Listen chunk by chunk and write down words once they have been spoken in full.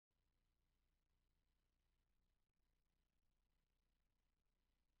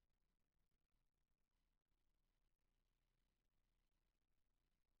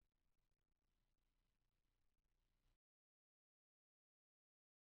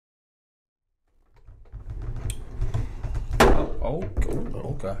Oh,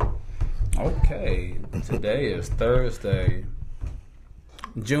 okay. Okay. Today is Thursday,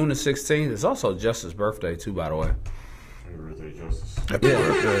 June the 16th. It's also Justice's birthday, too, by the way. Happy birthday, Justice. Happy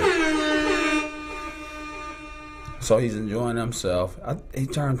birthday. So he's enjoying himself. He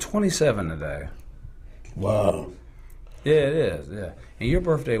turned 27 today. Wow. Yeah, it is, yeah. And your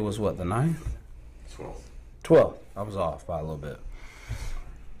birthday was what, the 9th? 12th. 12th. I was off by a little bit.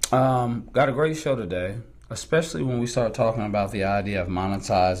 Got a great show today, especially when we start talking about the idea of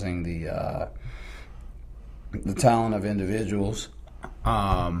monetizing the talent of individuals.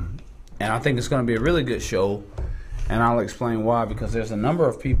 And I think it's going to be a really good show, and I'll explain why, because there's a number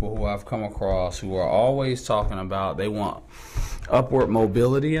of people who I've come across who are always talking about they want upward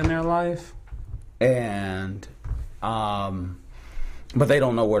mobility in their life, and but they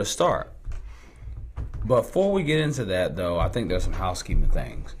don't know where to start. Before we get into that, though, I think there's some housekeeping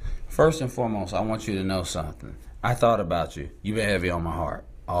things. First and foremost, I want you to know something. I thought about you. You've been heavy on my heart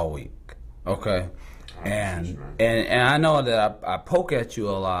all week, okay? And I know that I poke at you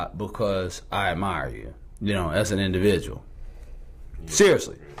a lot because I admire you, you know, as an individual.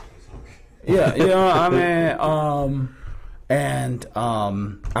 Seriously. Yeah, you know, I mean,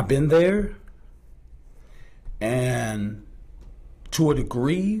 I've been there, and to a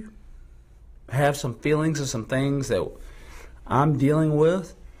degree, have some feelings and some things that I'm dealing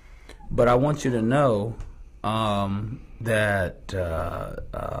with, but I want you to know that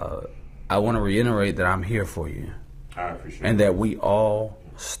I want to reiterate that I'm here for you. I appreciate and that we all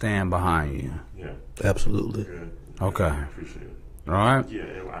stand behind you. Yeah. Absolutely. Good. Okay. I appreciate it. All right? Yeah,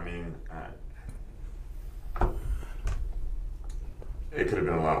 I mean, it could have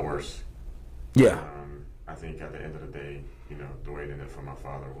been a lot worse. Yeah. I think at the end of the day, you know, the way it ended for my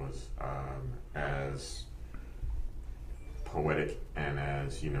father was as poetic and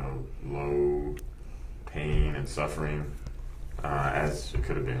as, you know, low pain and suffering as it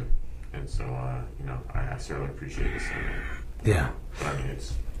could have been. And so, you know, I certainly appreciate this. Yeah. But I mean,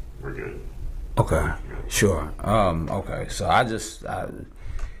 we're good. Okay. Sure. Okay. So I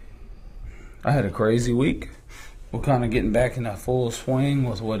had a crazy week. We're kind of getting back in a full swing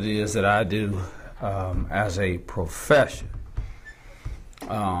with what it is that I do as a profession.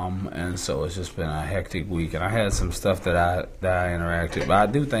 And so it's just been a hectic week, and I had some stuff that I interacted. But I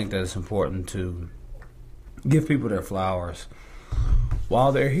do think that it's important to give people their flowers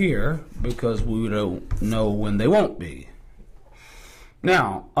while they're here, because we don't know when they won't be.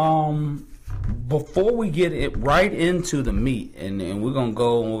 Now, before we get it right into the meat, and we're gonna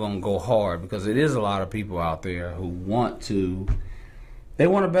go hard, because it is a lot of people out there who want to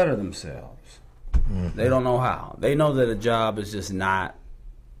better themselves. Mm-hmm. They don't know how. They know that a job is just not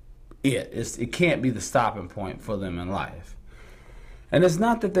it. It can't be the stopping point for them in life. And it's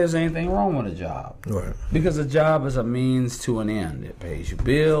not that there's anything wrong with a job. Right. Because a job is a means to an end. It pays your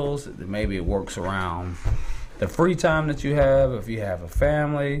bills. Maybe it works around the free time that you have. If you have a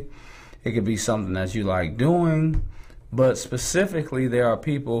family, it could be something that you like doing. But specifically, there are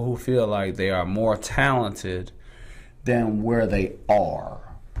people who feel like they are more talented than where they are.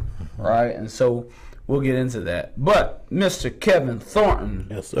 Mm-hmm. Right? And so we'll get into that. But, Mr. Kevin Thornton.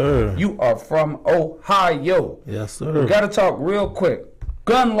 Yes, sir. You are from Ohio. Yes, sir. We got to talk real quick.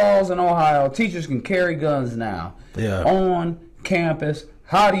 Gun laws in Ohio. Teachers can carry guns now. Yeah. On campus.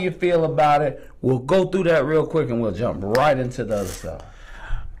 How do you feel about it? We'll go through that real quick, and we'll jump right into the other stuff.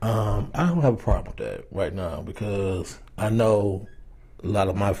 I don't have a problem with that right now, because I know a lot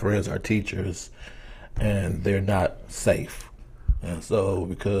of my friends are teachers, and they're not safe. And so,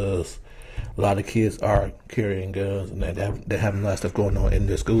 because a lot of kids are carrying guns, and they have a lot of stuff going on in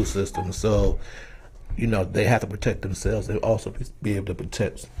their school system. So, you know, they have to protect themselves. They also be able to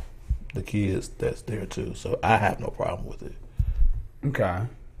protect the kids that's there too. So I have no problem with it. Okay.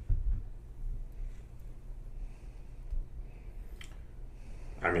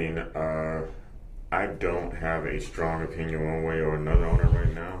 I mean, I don't have a strong opinion one way or another on it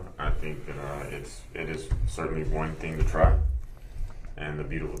right now. I think that it is certainly one thing to try. And the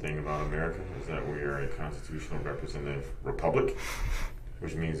beautiful thing about America is that we are a constitutional representative republic,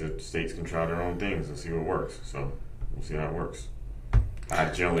 which means that states can try their own things and see what works. So we'll see how it works. I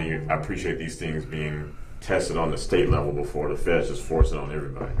appreciate these things being tested on the state level before the feds just force it on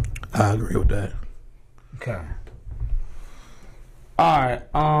everybody. I agree with that. Okay. All right.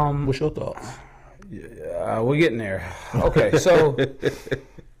 What's your thoughts? We're getting there. Okay, so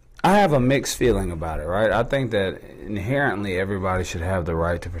I have a mixed feeling about it, right? I think that inherently everybody should have the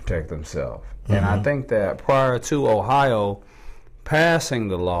right to protect themselves. Mm-hmm. And I think that prior to Ohio passing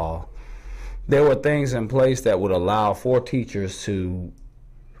the law, there were things in place that would allow for teachers to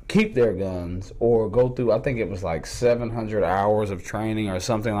keep their guns or go through, I think it was like 700 hours of training or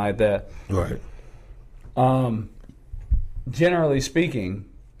something like that. Right. Generally speaking,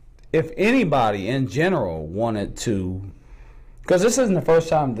 if anybody in general wanted to, because this isn't the first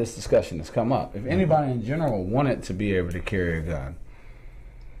time this discussion has come up, if anybody in general wanted to be able to carry a gun,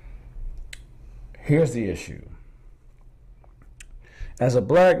 here's the issue. As a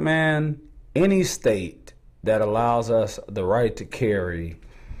black man, any state that allows us the right to carry,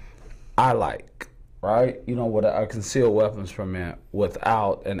 I like, right? You know, with a concealed weapons permit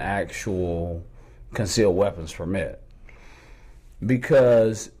without an actual concealed weapons permit.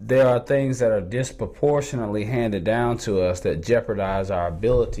 Because there are things that are disproportionately handed down to us that jeopardize our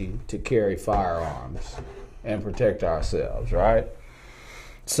ability to carry firearms and protect ourselves, right?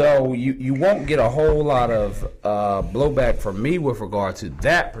 So you won't get a whole lot of blowback from me with regard to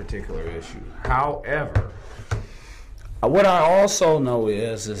that particular issue. However, what I also know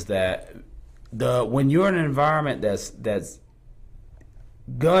is that when you're in an environment that's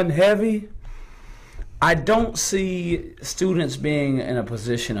gun heavy, I don't see students being in a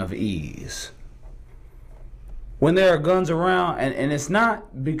position of ease when there are guns around, and it's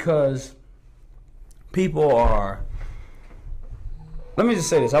not because people are. Let me just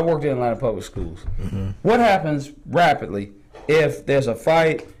say this. I worked in Atlanta public schools. Mm-hmm. What happens rapidly if there's a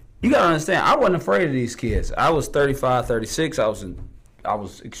fight? You got to understand, I wasn't afraid of these kids. I was 35, 36. I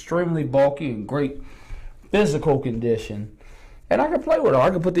was extremely bulky and great physical condition. And I could play with them. I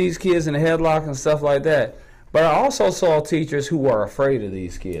could put these kids in a headlock and stuff like that. But I also saw teachers who were afraid of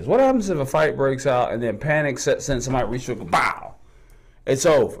these kids. What happens if a fight breaks out and then panic sets in, somebody reaches for a bow? It's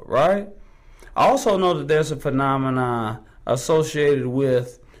over, right? I also know that there's a phenomenon associated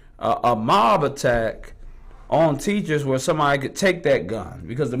with a mob attack on teachers where somebody could take that gun,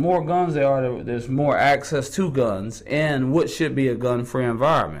 because the more guns there are, there's more access to guns in what should be a gun-free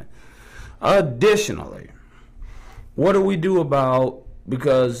environment. Additionally, what do we do about,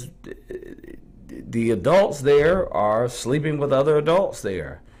 because the adults there are sleeping with other adults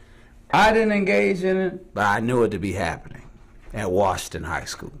there. I didn't engage in it, but I knew it to be happening at Washington High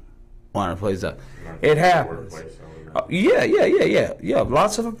School. One of the places it happens. Yeah.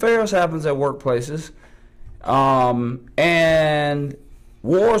 Lots of affairs happens at workplaces. And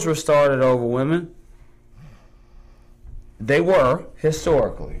wars were started over women. They were,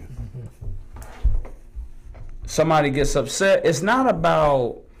 historically. Somebody gets upset. It's not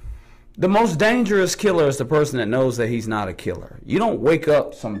about... The most dangerous killer is the person that knows that he's not a killer. You don't wake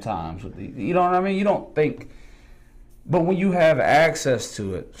up sometimes with you know what I mean? You don't think... But when you have access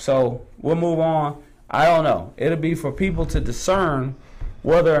to it. So, we'll move on. I don't know. It'll be for people to discern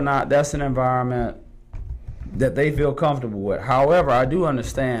whether or not that's an environment that they feel comfortable with. However, I do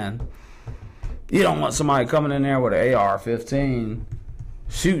understand you don't want somebody coming in there with an AR-15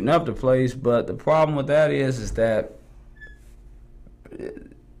 shooting up the place, but the problem with that is that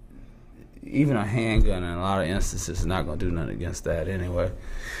even a handgun in a lot of instances is not going to do nothing against that anyway.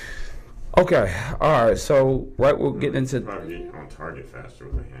 Okay, all right, so we'll get into... Probably get on target faster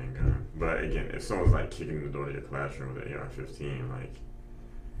with a handgun. But again, if someone's like kicking the door to your classroom with an AR-15, like,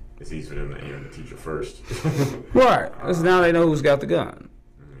 it's easy for them to aim the teacher first. Right, because now they know who's got the gun.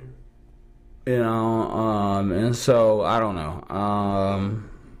 Mm-hmm. You know, and so, I don't know.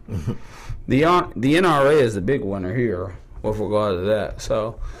 The NRA is the big winner here with regard to that.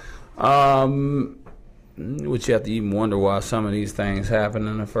 So, which you have to even wonder why some of these things happen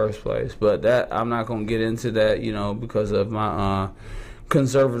in the first place. But that I'm not going to get into that, you know, because of my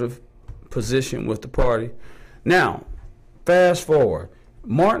conservative position with the party. Now, fast forward.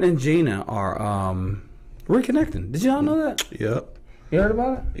 Martin and Gina are reconnecting. Did y'all know that? Yep. You heard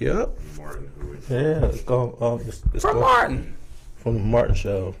about it? Yep. Martin, who is Yeah, it's gone. Martin. From the Martin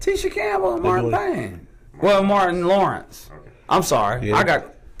show. Tisha Campbell and Martin Payne. Well, Martin Lawrence. Okay. I'm sorry. Yeah.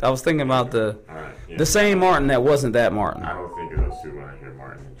 I was thinking about the Yeah. same Martin that wasn't that Martin. I don't think of those two when I hear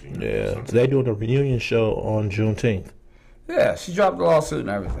Martin and Gina. Yeah, they're doing a reunion show on Juneteenth. Yeah, she dropped the lawsuit and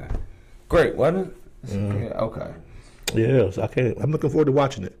everything. Great, wasn't it? Yeah, okay. Yes, I'm looking forward to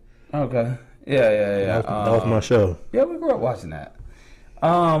watching it. Okay. Yeah. That was my show. Yeah, we grew up watching that.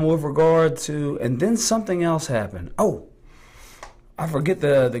 With regard to, and then something else happened. Oh, I forget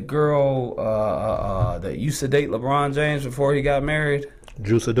the girl that used to date LeBron James before he got married.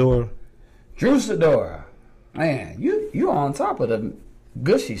 Drew Sidora. Man, you on top of the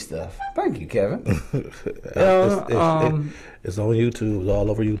gushy stuff. Thank you, Kevin. It's on YouTube. It's all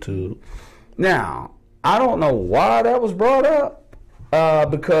over YouTube. Now, I don't know why that was brought up,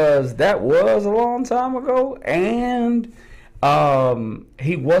 because that was a long time ago, and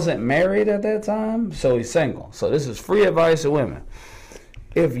he wasn't married at that time, so he's single. So this is free advice to women.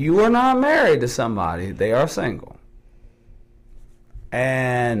 if you are not married to somebody, they are single.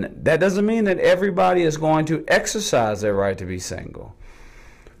 And that doesn't mean that everybody is going to exercise their right to be single.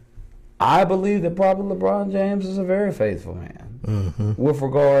 I believe that probably LeBron James is a very faithful man with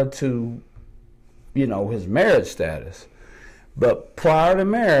regard to, his marriage status. But prior to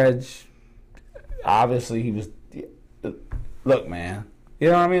marriage, obviously he was, look, man, you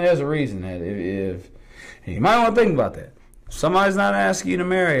know what I mean? There's a reason that if you might want to think about that. If somebody's not asking you to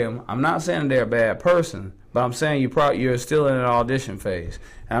marry them, I'm not saying they're a bad person, but I'm saying you're still in an audition phase.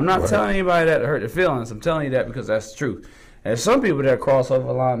 And I'm not telling anybody that to hurt their feelings. I'm telling you that because that's the truth. And some people that cross over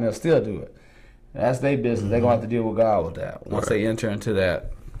the line, they'll still do it. That's their business. They're going to have to deal with God with that once they enter into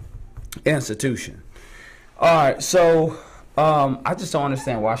that institution. All right, so I just don't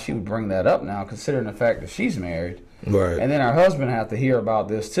understand why she would bring that up now, considering the fact that she's married. Right. And then her husband have to hear about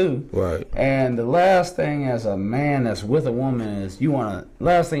this too. Right. And the last thing as a man that's with a woman is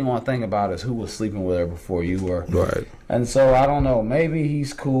last thing you want to think about is who was sleeping with her before you were. Right. And so I don't know, maybe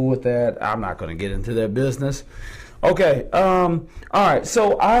he's cool with that. I'm not going to get into their business. Okay. All right.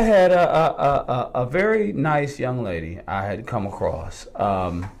 So I had a very nice young lady I had come across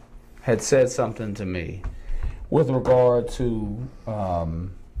had said something to me with regard to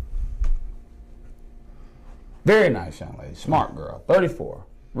very nice young lady, smart girl, 34,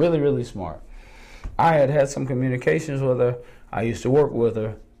 really, really smart. I had some communications with her. I used to work with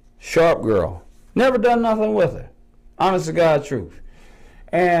her. Sharp girl. Never done nothing with her. Honest to God truth.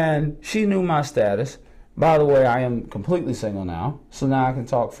 And she knew my status. By the way, I am completely single now, so now I can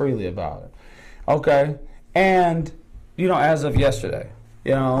talk freely about it. Okay? And, as of yesterday,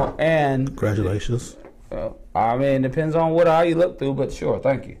 and... Congratulations. I mean, it depends on what eye you look through, but sure,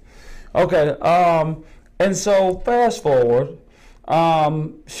 thank you. Okay, and so fast forward,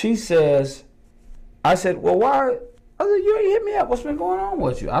 she says, I said, well, why? I said, you ain't hit me up. What's been going on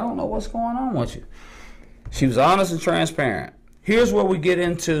with you? I don't know what's going on with you. She was honest and transparent. Here's where we get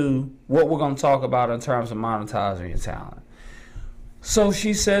into what we're going to talk about in terms of monetizing your talent. So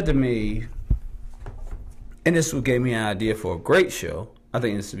she said to me, and this gave me an idea for a great show. I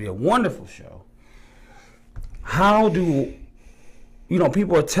think this would be a wonderful show. How do,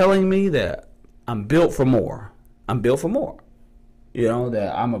 people are telling me that I'm built for more. I'm built for more.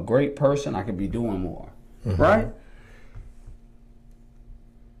 That I'm a great person. I could be doing more. Right?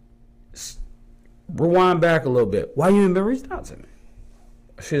 Rewind back a little bit. Why you ain't been reached out to me?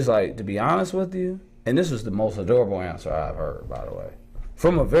 She's like, to be honest with you, and this was the most adorable answer I've heard, by the way,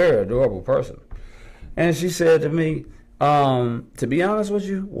 from a very adorable person. And she said to me, to be honest with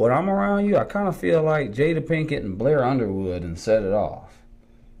you, when I'm around you, I kind of feel like Jada Pinkett and Blair Underwood and Set It Off.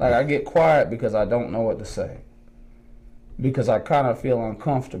 Like I get quiet because I don't know what to say. Because I kind of feel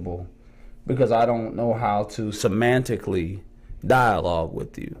uncomfortable. Because I don't know how to semantically dialogue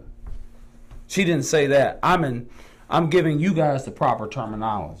with you. She didn't say that. I'm giving you guys the proper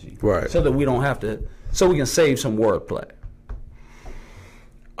terminology. Right. So that we don't have to, so we can save some wordplay.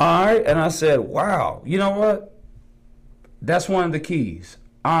 All right. And I said, wow, you know what? That's one of the keys.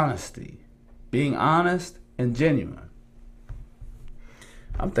 Honesty. Being honest and genuine.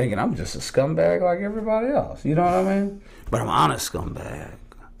 I'm thinking I'm just a scumbag like everybody else. You know what I mean? But I'm an honest scumbag.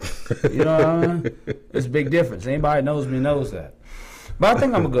 You know what I mean? It's a big difference. Anybody knows me knows that. But I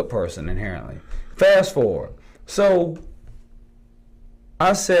think I'm a good person inherently. Fast forward. So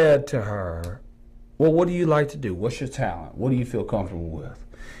I said to her, well, what do you like to do? What's your talent? What do you feel comfortable with?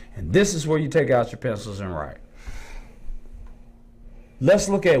 And this is where you take out your pencils and write. Let's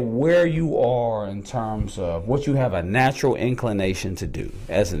look at where you are in terms of what you have a natural inclination to do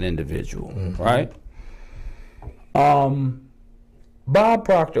as an individual, right? Bob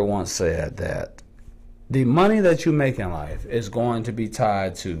Proctor once said that the money that you make in life is going to be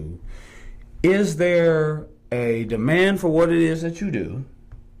tied to, is there a demand for what it is that you do?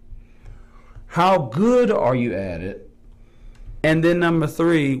 How good are you at it? And then number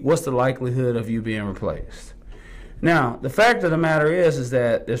 3, what's the likelihood of you being replaced? Now, the fact of the matter is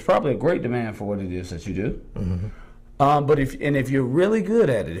that there's probably a great demand for what it is that you do. But if you're really good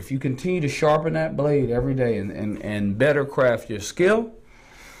at it, if you continue to sharpen that blade every day and better craft your skill,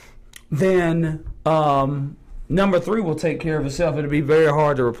 then number 3 will take care of itself. It'll be very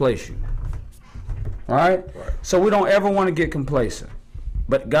hard to replace you. All right? So we don't ever want to get complacent.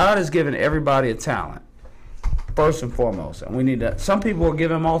 But God has given everybody a talent, first and foremost. And we need that. Some people are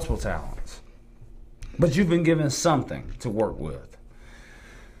given multiple talents. But you've been given something to work with.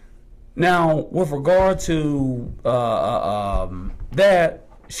 Now, with regard to that,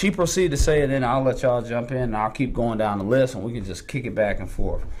 she proceeded to say, and then I'll let y'all jump in, and I'll keep going down the list, and we can just kick it back and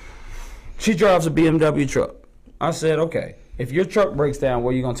forth. She drives a BMW truck. I said, okay, if your truck breaks down,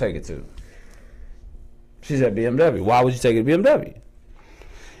 where you going to take it to? She said BMW. Why would you take it to BMW?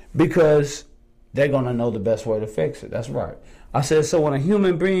 Because they're going to know the best way to fix it. That's right. I said, so when a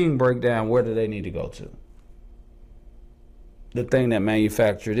human being break down, where do they need to go to? The thing that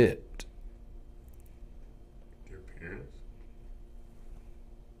manufactured it. Your parents?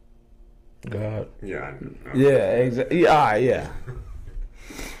 God. Yeah. Yeah, exactly. Yeah.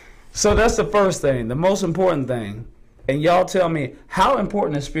 So that's the first thing, the most important thing. And y'all tell me, how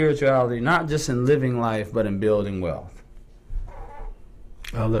important is spirituality, not just in living life, but in building wealth?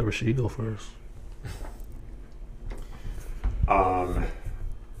 I'll let Rasheed go first.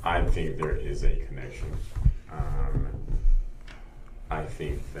 I think there is a connection. I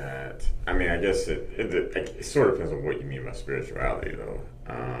think that, I mean, I guess it sort of depends on what you mean by spirituality, though.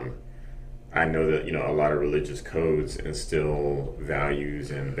 I know that, a lot of religious codes instill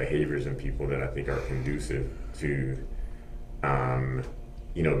values and behaviors in people that I think are conducive to,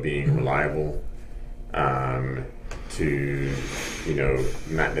 being reliable, to,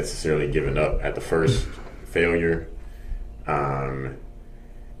 not necessarily giving up at the first failure.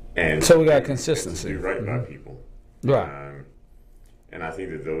 And so we got consistency. To do right by people. Right. And I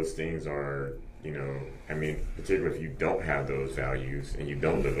think that those things are, particularly if you don't have those values and you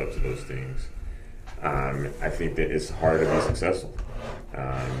don't live up to those things, I think that it's hard to be successful.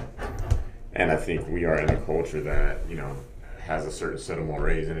 And I think we are in a culture that, has a certain set of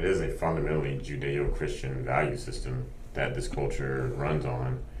mores, and it is a fundamentally Judeo-Christian value system that this culture runs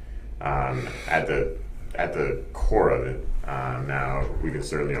on. At the core of it, now we can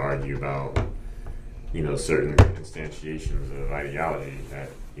certainly argue about, certain instantiations of ideology that,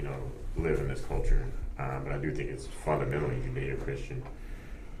 live in this culture. But I do think it's fundamentally Judeo-Christian.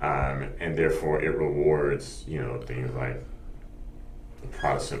 And therefore it rewards, things like the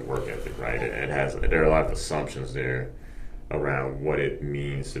Protestant work ethic, right? There are a lot of assumptions there around what it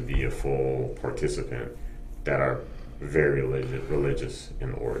means to be a full participant that are very religious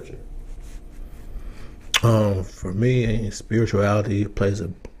in origin. For me, spirituality plays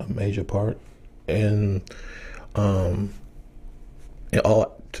a major part in all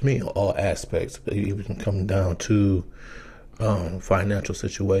aspects, even come down to financial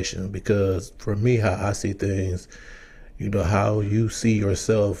situation. Because for me, how I see things, how you see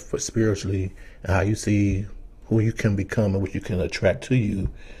yourself spiritually and how you see who you can become and what you can attract to you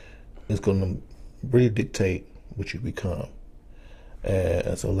is going to really dictate what you become.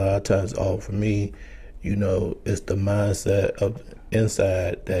 And so a lot of times, for me, it's the mindset of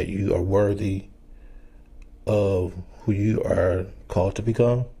inside that you are worthy of who you are called to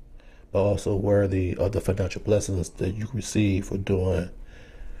become, but also worthy of the financial blessings that you receive for doing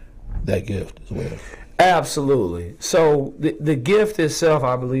that gift as well. Absolutely. So the gift itself,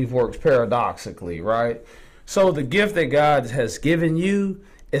 I believe, works paradoxically, right? So the gift that God has given you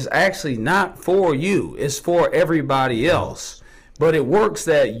is actually not for you. It's for everybody else. But it works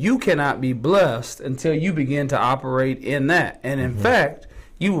that you cannot be blessed until you begin to operate in that. And in fact,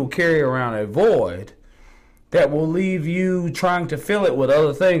 you will carry around a void that will leave you trying to fill it with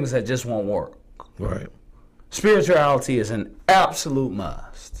other things that just won't work. Right. Spirituality is an absolute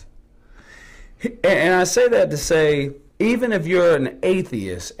must. And I say that to say, even if you're an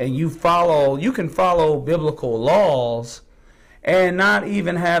atheist and you can follow biblical laws and not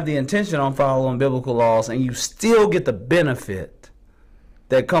even have the intention on following biblical laws, and you still get the benefit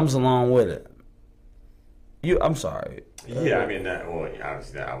that comes along with it. I'm sorry. Yeah,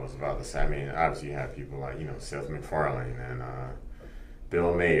 obviously that I was about to say. Obviously you have people like, Seth MacFarlane and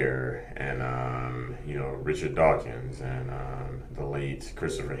Bill Mayer and, Richard Dawkins and the late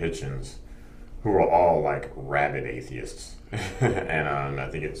Christopher Hitchens, who are all like rabid atheists. And I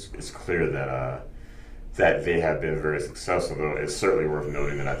think it's clear that they have been very successful, though it's certainly worth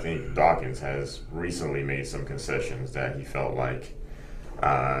noting that I think Dawkins has recently made some concessions that he felt like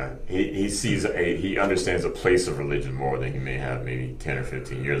he understands a place of religion more than he may have maybe 10 or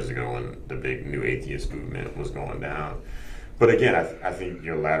 15 years ago when the big new atheist movement was going down. But again, I think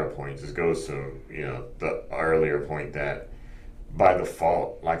your latter point just goes to, the earlier point that by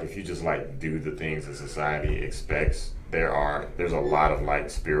default, like if you just like do the things that society expects, there's a lot of like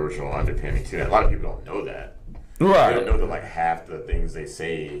spiritual underpinning to that. A lot of people don't know that. Right. They don't know that like half the things they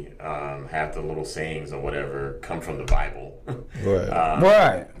say, half the little sayings or whatever come from the Bible. Right.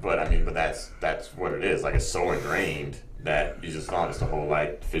 Right. But that's what it is. Like it's so ingrained that you just thought it's the whole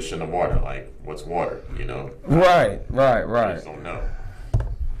like fish in the water. Like what's water? Right. You just don't know.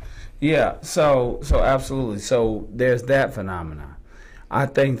 Yeah. So absolutely. So there's that phenomenon. I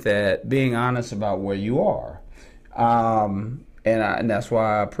think that being honest about where you are, and that's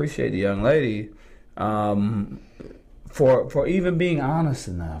why I appreciate the young lady for even being honest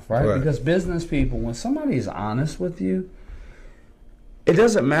enough, right? Right. Because business people, when somebody is honest with you, it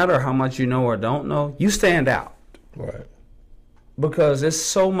doesn't matter how much you know or don't know, you stand out. Right. Because there's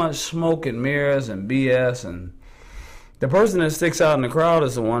so much smoke and mirrors and BS, and the person that sticks out in the crowd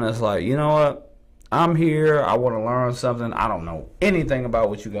is the one that's like, you know what? I'm here. I want to learn something. I don't know anything about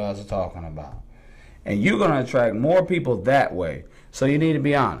what you guys are talking about. And you're going to attract more people that way. So you need to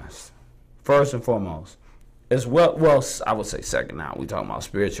be honest, first and foremost. As well, I would say second now. We're talking about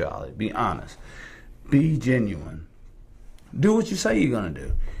spirituality. Be honest. Be genuine. Do what you say you're going to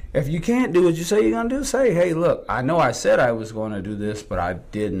do. If you can't do what you say you're going to do, say, hey, look, I know I said I was going to do this, but I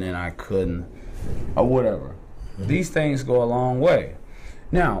didn't and I couldn't, or whatever. Mm-hmm. These things go a long way.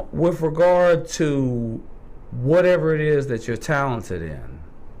 Now, with regard to whatever it is that you're talented in,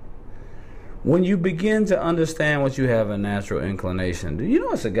 when you begin to understand what you have a natural inclination, do you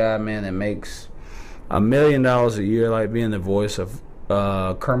know it's a guy, man, that makes $1 million a year, like being the voice of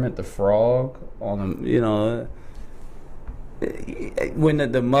Kermit the Frog on, you know, when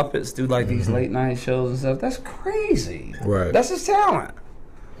the Muppets do like these late night shows and stuff. That's crazy. Right. That's his talent.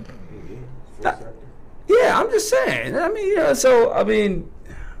 Yeah, I'm just saying. I mean, yeah. So I mean,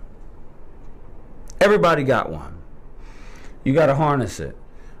 everybody got one. You got to harness it.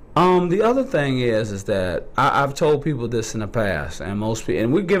 The other thing is that I've told people this in the past, and most people,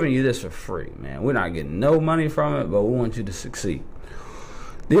 and we're giving you this for free, man. We're not getting no money from it, but we want you to succeed.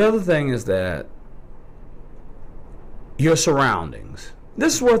 The other thing is that your surroundings.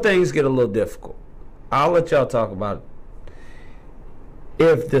 This is where things get a little difficult. I'll let y'all talk about it.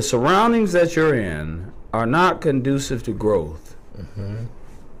 If the surroundings that you're in are not conducive to growth,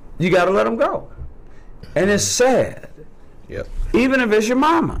 you got to let them go. And it's sad. Yep. Even if it's your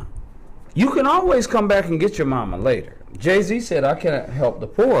mama. You can always come back and get your mama later. Jay-Z said, I can't help the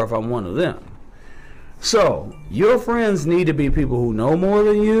poor if I'm one of them. So, your friends need to be people who know more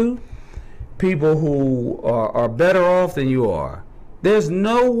than you, people who are better off than you are. There's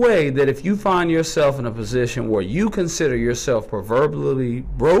no way that if you find yourself in a position where you consider yourself proverbially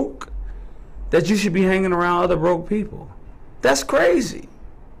broke, that you should be hanging around other broke people. That's crazy.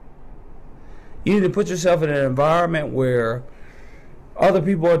 You need to put yourself in an environment where other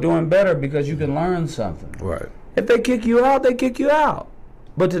people are doing better because you can learn something. Right. If they kick you out, they kick you out.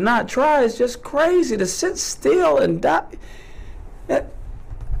 But to not try is just crazy. To sit still and die.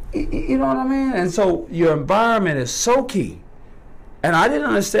 You know what I mean? And so your environment is so key. And I didn't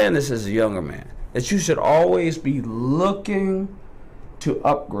understand this as a younger man, that you should always be looking to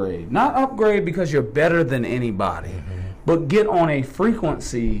upgrade. Not upgrade because you're better than anybody, but get on a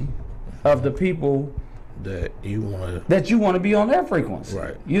frequency of the people That you want to be on their frequency.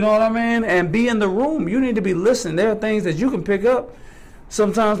 Right. You know what I mean? And be in the room. You need to be listening. There are things that you can pick up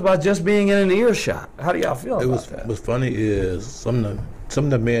sometimes by just being in an earshot. How do y'all feel about that? What's funny is some of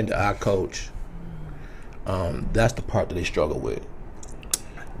the men that I coach, that's the part that they struggle with,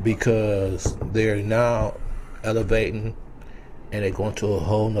 because they're now elevating and they're going to a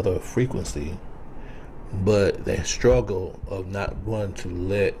whole nother frequency, but they struggle of not wanting to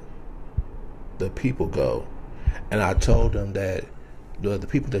let the people go. And I told them that the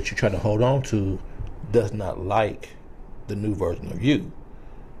people that you're trying to hold on to does not like the new version of you,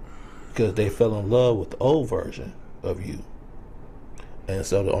 because they fell in love with the old version of you. And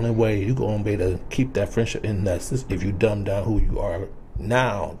so the only way you're going to be able to keep that friendship in that system if you dumb down who you are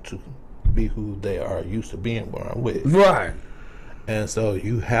now to be who they are used to being born with. Right. And so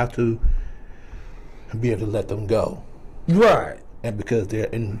you have to be able to let them go. Right. And because they're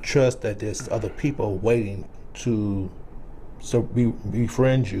in trust that there's other people waiting to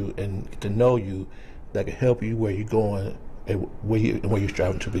befriend you and get to know you, that can help you where you're going and where you're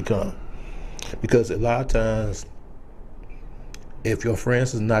striving to become. Because a lot of times, if your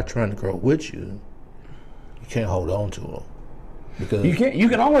friends is not trying to grow with you, you can't hold on to them. Because you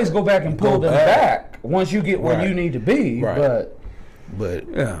can always go back and pull them back once you get where you need to be. Right. But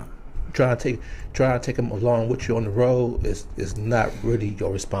yeah, trying to take them along with you on the road is not really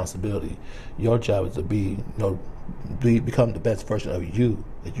your responsibility. Your job is to become the best version of you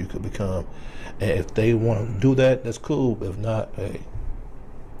that you could become. And if they want to do that, that's cool. But if not, hey.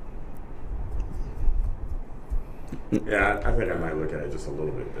 Yeah, I think I might look at it just a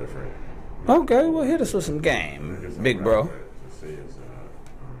little bit different. Okay, well, hit us with some game, big bro.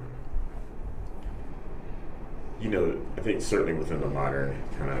 I think certainly within the modern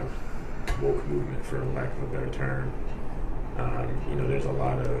kind of woke movement, for lack of a better term, there's a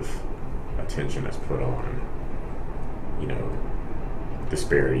lot of attention that's put on,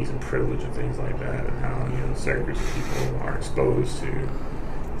 disparities and privilege and things like that, and how, certain groups of people are exposed to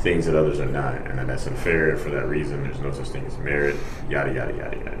things that others are not, and that's unfair. For that reason, there's no such thing as merit. Yada yada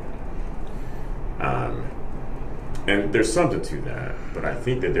yada yada. And there's something to that, but I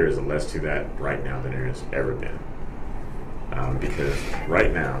think that there is less to that right now than there has ever been. Because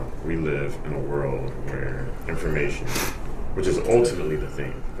right now we live in a world where information, which is ultimately the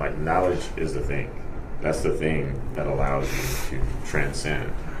thing, like knowledge is the thing. That's the thing that allows you to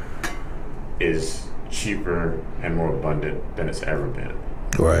transcend, is cheaper and more abundant than it's ever been.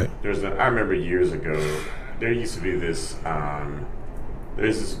 Right. I remember years ago, there used to be this,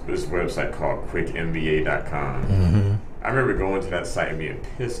 there's this website called quickmba.com. Mm-hmm. I remember going to that site and being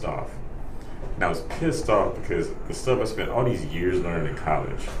pissed off. And I was pissed off because the stuff I spent all these years learning in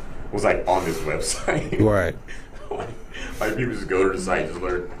college was like on this website. Right. Like people just go to the site, just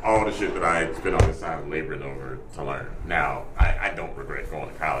learn all the shit that I spent all this time laboring over to learn. Now, I don't regret going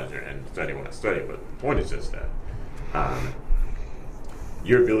to college and studying what I studied, but the point is just that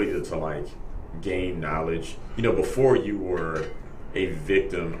your ability to like gain knowledge, before you were a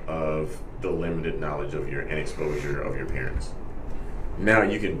victim of the limited knowledge of and exposure of your parents. Now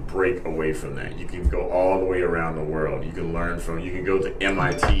you can break away from that. You can go all the way around the world. You can go to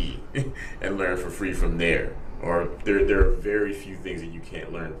MIT and learn for free from there. Or there are very few things that you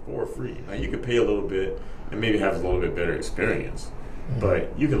can't learn for free. Now you can pay a little bit and maybe have a little bit better experience,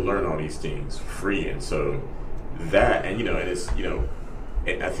 but you can learn all these things free. And so that, and it's,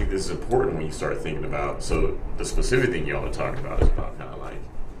 and I think this is important when you start thinking about, so the specific thing y'all are talking about is about kind of like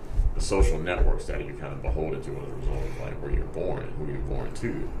the social networks that you're kind of beholden to as a result of like where you're born and who you're born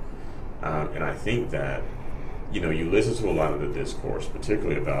to. And I think that, you listen to a lot of the discourse,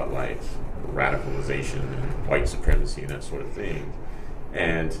 particularly about like radicalization and white supremacy and that sort of thing.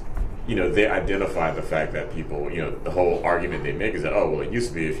 And, they identify the fact that people, the whole argument they make is that, oh, well, it used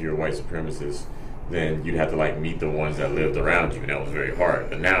to be if you're a white supremacist, then you'd have to like meet the ones that lived around you, and that was very hard.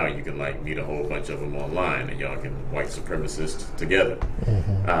 But now you can like meet a whole bunch of them online, and y'all can white supremacist together.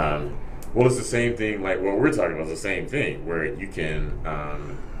 Mm-hmm. Well, it's the same thing. Like what we're talking about is the same thing, where you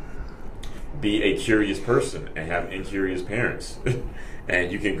can be a curious person and have incurious parents, and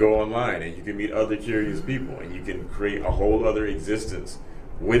you can go online and you can meet other curious people, and you can create a whole other existence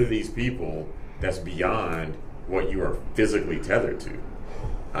with these people that's beyond what you are physically tethered to.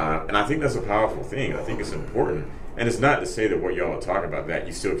 And I think that's a powerful thing. I think it's important. And it's not to say that what y'all are talking about, that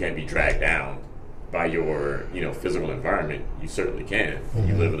you still can't be dragged down by your, physical environment. You certainly can. Mm-hmm.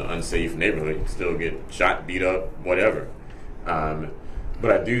 You live in an unsafe neighborhood, you can still get shot, beat up, whatever.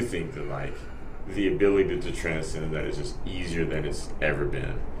 But I do think that, like, the ability to transcend that is just easier than it's ever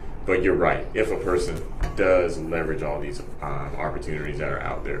been. But you're right. If a person does leverage all these opportunities that are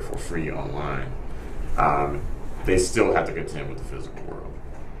out there for free online, they still have to contend with the physical world.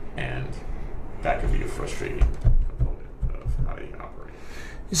 And that can be a frustrating component of how they operate.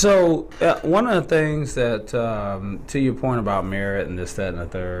 So one of the things that, to your point about merit and this, that, and the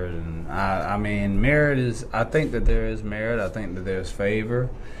third, and I mean, merit is, I think that there is merit, I think that there's favor,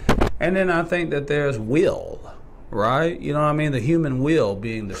 and then I think that there's will, right? You know what I mean? The human will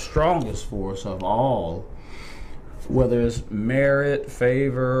being the strongest force of all, whether it's merit,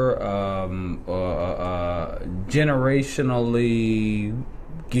 favor, generationally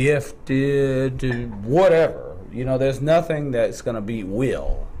gifted, whatever. There's nothing that's going to beat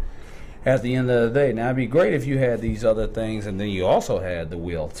will at the end of the day. Now, it'd be great if you had these other things and then you also had the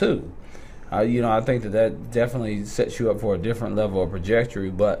will too. I think that definitely sets you up for a different level of trajectory.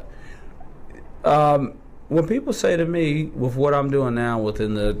 But when people say to me, with what I'm doing now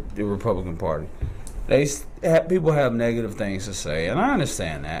within the Republican Party, people have negative things to say, and I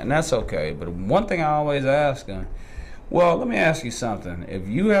understand that, and that's okay. But one thing I always ask them, well, let me ask you something. If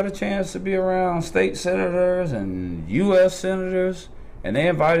you had a chance to be around state senators and U.S. senators, and they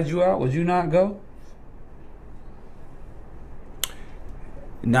invited you out, would you not go?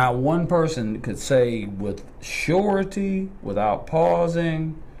 Not one person could say with surety, without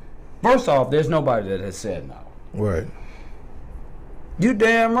pausing. First off, there's nobody that has said no. Right. You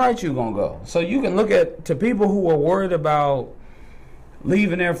damn right you're going to go. So you can look to people who are worried about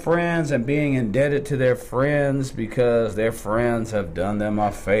leaving their friends and being indebted to their friends because their friends have done them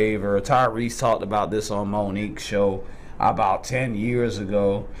a favor. Tyrese talked about this on Monique's show about 10 years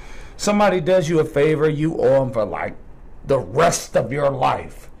ago. Somebody does you a favor, you owe them for like the rest of your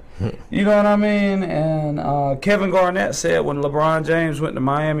life. You know what I mean? And Kevin Garnett said when LeBron James went to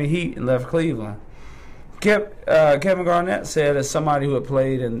Miami Heat and left Cleveland, Kevin Garnett said, as somebody who had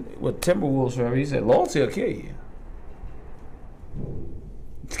played with Timberwolves forever, he said, loyalty will kill you.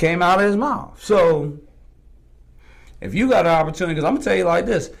 It came out of his mouth. So, if you got an opportunity, because I'm going to tell you like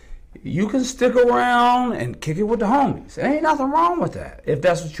this, You can stick around and kick it with the homies. There ain't nothing wrong with that if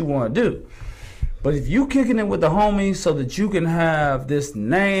that's what you want to do. But if you kicking it with the homies so that you can have this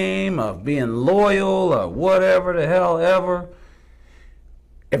name of being loyal or whatever the hell ever,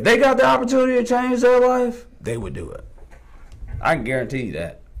 if they got the opportunity to change their life, they would do it. I can guarantee you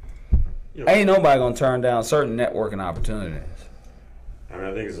that. Yep. Ain't nobody going to turn down certain networking opportunities. I mean,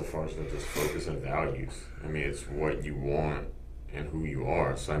 I think it's a function of just focus and values. I mean, it's what you want and who you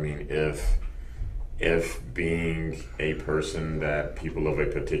are. So, I mean, if being a person that people of a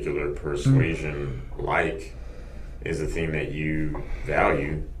particular persuasion like is a thing that you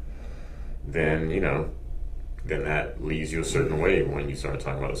value, then, you know, then that leads you a certain way when you start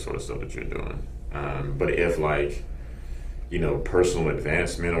talking about the sort of stuff that you're doing. But if, like, you know, personal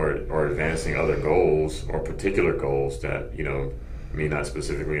advancement or advancing other goals or particular goals that, you know, may not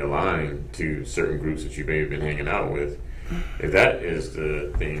specifically align to certain groups that you may have been hanging out with, if that is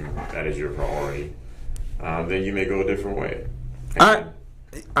the thing that is your priority, then you may go a different way. I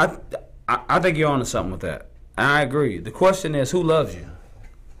think you're onto something with that. I agree. The question is, who loves you?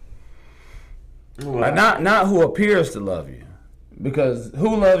 Well, Not who appears to love you, because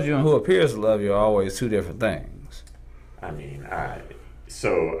who loves you and who appears to love you are always two different things. I mean, I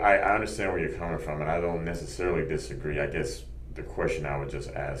understand where you're coming from, and I don't necessarily disagree. I guess the question I would just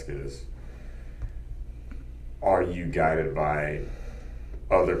ask is, are you guided by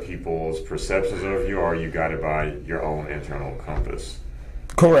other people's perceptions of you, or are you guided by your own internal compass?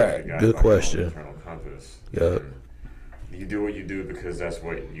 Correct. Good question. Internal compass. Yep. You do what you do because that's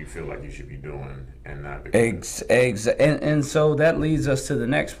what you feel like you should be doing, and not because. And so that leads us to the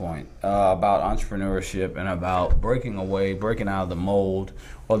next point about entrepreneurship and about breaking out of the mold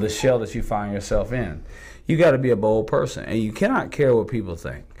or the shell that you find yourself in. You got to be a bold person, and you cannot care what people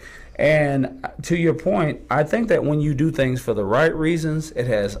think. And to your point, I think that when you do things for the right reasons, it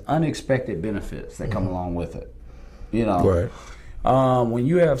has unexpected benefits that come along with it. You know, Right. when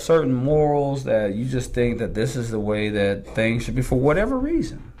you have certain morals that you just think that this is the way that things should be for whatever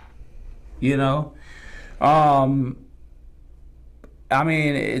reason, you know. I mean,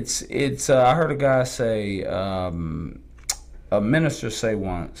 it's. I heard a guy say, a minister say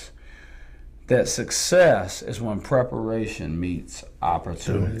once, that success is when preparation meets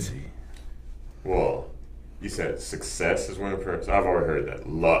opportunity. Well, you said success is when so I've already heard that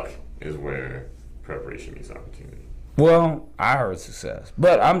luck is where preparation meets opportunity. Well, I heard success.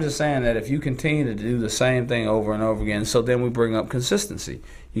 But I'm just saying that if you continue to do the same thing over and over again, so then we bring up consistency.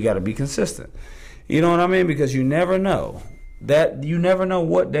 You got to be consistent. You know what I mean? Because you never know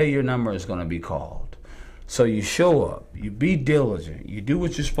what day your number is going to be called. So you show up, you be diligent, you do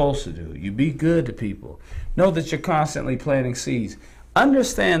what you're supposed to do, you be good to people. Know that you're constantly planting seeds.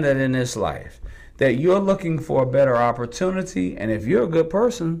 Understand that in this life, that you're looking for a better opportunity, and if you're a good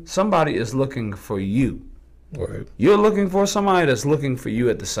person, somebody is looking for you. Right. You're looking for somebody that's looking for you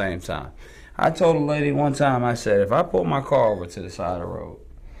at the same time. I told a lady one time, I said, if I pull my car over to the side of the road,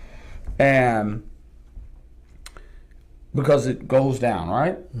 and because it goes down,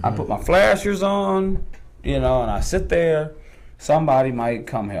 right? Mm-hmm. I put my flashers on, you know, and I sit there, somebody might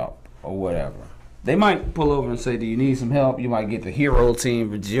come help or whatever. They might pull over and say, do you need some help? You might get the hero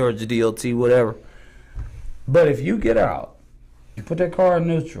team, Georgia DOT, whatever. But if you get out, you put that car in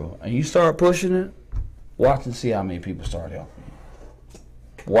neutral, and you start pushing it, watch and see how many people start helping you.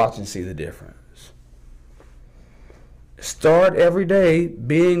 Watch and see the difference. Start every day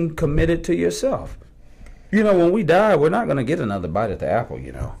being committed to yourself. You know, when we die, we're not going to get another bite at the apple,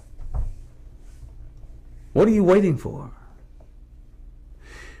 you know. What are you waiting for?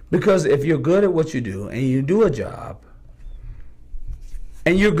 Because if you're good at what you do and you do a job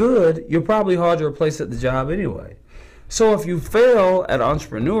and you're good, you're probably hard to replace at the job anyway. So if you fail at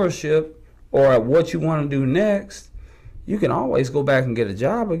entrepreneurship or at what you want to do next, you can always go back and get a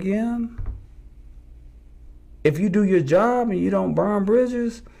job again. If you do your job and you don't burn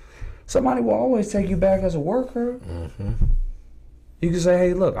bridges, somebody will always take you back as a worker. Mm-hmm. You can say,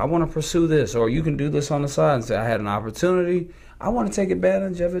 hey, look, I want to pursue this. Or you can do this on the side and say, I had an opportunity. I want to take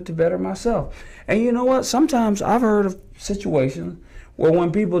advantage of it to better myself. And you know what? Sometimes I've heard of situations where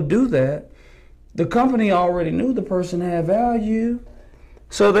when people do that, the company already knew the person had value.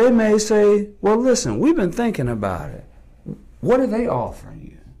 So they may say, well, listen, we've been thinking about it. What are they offering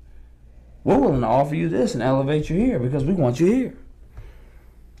you? We're willing to offer you this and elevate you here because we want you here.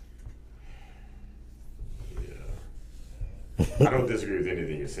 I don't disagree with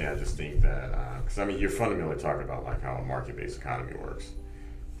anything you're saying. I just think that, because I mean, you're fundamentally talking about like how a market-based economy works.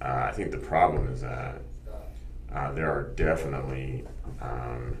 I think the problem is that there are definitely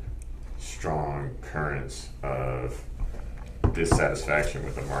strong currents of dissatisfaction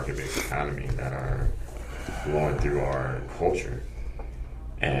with the market-based economy that are blowing through our culture.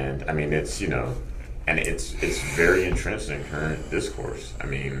 And I mean, it's, and it's very entrenched in current discourse. I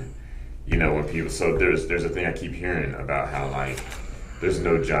mean, when people, so there's a thing I keep hearing about how like there's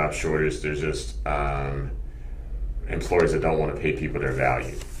no job shortage. There's just employers that don't want to pay people their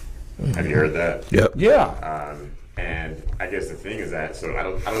value. Mm-hmm. Have you heard that? Yep. Yeah. And I guess the thing is that, so I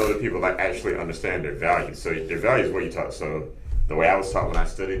don't know that people like actually understand their value. So their value is what you taught. So the way I was taught when I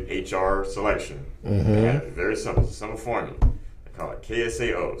studied HR selection, they had a very simple formula. They call it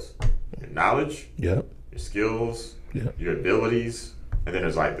KSAOs. Your knowledge, yep, your skills, yep, your abilities, and then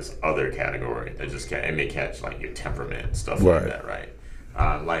there's like this other category that just it may catch like your temperament and stuff like that, right?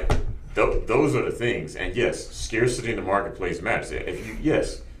 Those are the things. And yes, scarcity in the marketplace matters.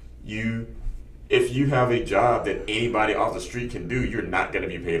 If you have a job that anybody off the street can do, you're not going to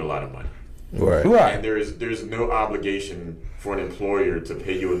be paid a lot of money. Right. And there's no obligation for an employer to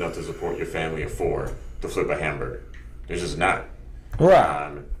pay you enough to support your family of four to flip a hamburger. There's just not.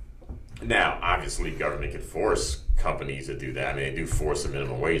 Right. Now, obviously, government can force companies to do that. I mean, they do force a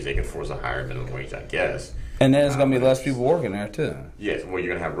minimum wage. They can force a higher minimum wage, I guess. And then there's going to be less people working there, too. Yes. Well, you're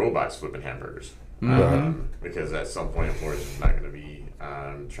going to have robots flipping hamburgers. Because at some point, employers are not going to be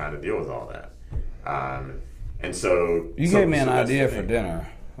trying to deal with all that. And so you gave me an idea for dinner.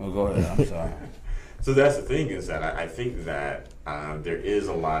 Well, go ahead. I'm sorry. So that's the thing is that I think that there is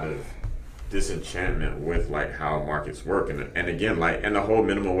a lot of disenchantment with like how markets work, and again like and the whole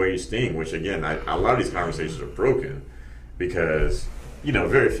minimum wage thing, which again a lot of these conversations are broken because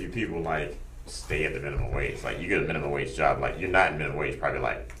very few people like stay at the minimum wage. Like you get a minimum wage job, like you're not in minimum wage probably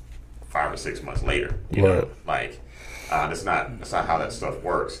like 5 or 6 months later. You know, like. That's not how that stuff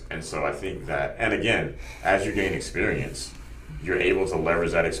works. And so I think that, and again, as you gain experience, you're able to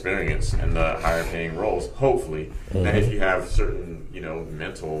leverage that experience in the higher paying roles, hopefully. Now, if you have certain,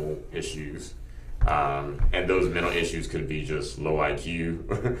 mental issues, and those mental issues could be just low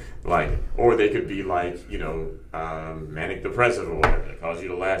IQ, or they could be like, manic depressive or whatever, that cause you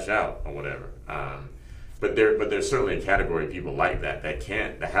to lash out or whatever. But there's certainly a category of people like that that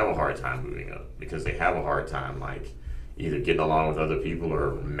have a hard time moving up because they have a hard time like either getting along with other people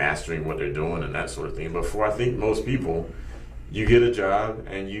or mastering what they're doing and that sort of thing. But for I think most people, you get a job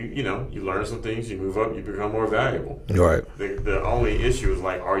and you learn some things, you move up, you become more valuable. Right. The only issue is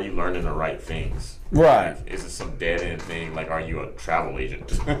like, are you learning the right things? Right. Like, is it some dead end thing? Like, are you a travel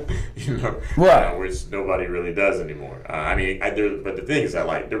agent? Right. Which nobody really does anymore. But the thing is that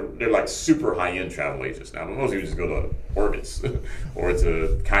like they're like super high end travel agents now. But most people just go to Orbitz or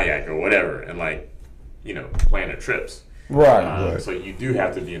to Kayak or whatever and like plan their trips. Right. So you do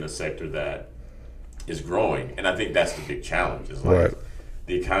have to be in a sector that is growing, and I think that's the big challenge. Is like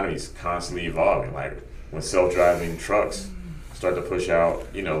the economy is constantly evolving. Like when self-driving trucks start to push out,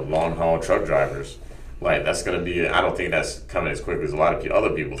 long haul truck drivers, like that's going to be. I don't think that's coming as quickly as a lot of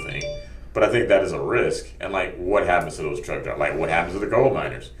other people think, but I think that is a risk. And like, what happens to those truck drivers? Like, what happens to the gold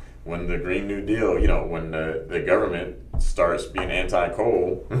miners when the Green New Deal? When the government starts being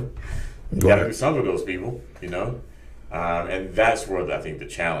anti-coal, you got to do something with those people, and that's where I think the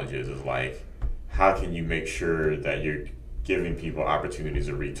challenge is like. How can you make sure that you're giving people opportunities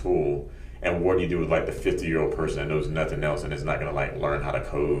to retool? And what do you do with like the 50-year-old person that knows nothing else and is not going to like learn how to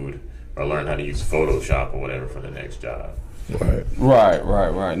code or learn how to use Photoshop or whatever for the next job?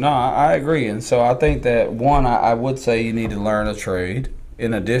 Right. No, I agree. And so I think that one, I would say you need to learn a trade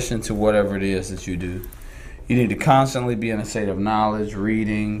in addition to whatever it is that you do. You need to constantly be in a state of knowledge,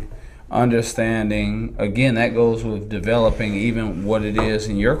 reading, understanding. Again, that goes with developing even what it is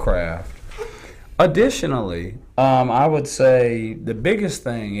in your craft. Additionally, I would say the biggest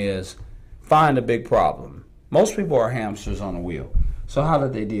thing is find a big problem. Most people are hamsters on a wheel. So how do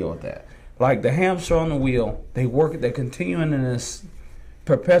they deal with that? Like the hamster on the wheel, they're continuing in this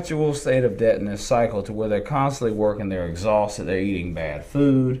perpetual state of debt in this cycle to where they're constantly working, they're exhausted, they're eating bad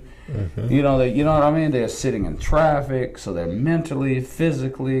food. Mm-hmm. You know what I mean? They're sitting in traffic, so they're mentally,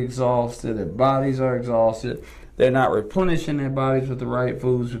 physically exhausted, their bodies are exhausted. They're not replenishing their bodies with the right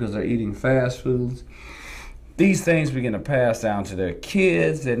foods because they're eating fast foods. These things begin to pass down to their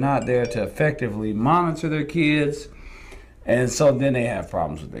kids. They're not there to effectively monitor their kids. And so then they have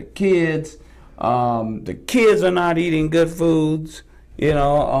problems with their kids. The kids are not eating good foods, as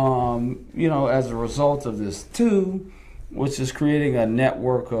a result of this too, which is creating a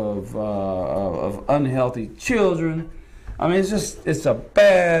network of unhealthy children. I mean, it's a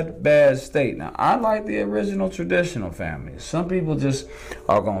bad state. Now, I like the original traditional families. Some people just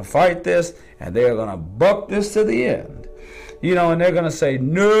are going to fight this, and they're going to buck this to the end. You know, and they're going to say,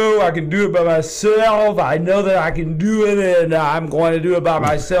 no, I can do it by myself. I know that I can do it, and I'm going to do it by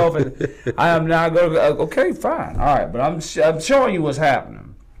myself, and I am not going to. Okay, fine. All right, but I'm showing you what's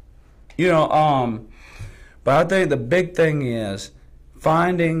happening. You know, but I think the big thing is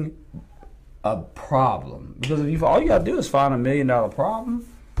finding a problem. Because if all you got to do is find $1 million problem,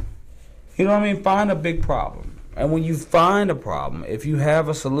 you know what I mean? Find a big problem. And when you find a problem, if you have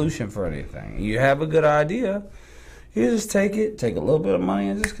a solution for anything, you have a good idea, you just take a little bit of money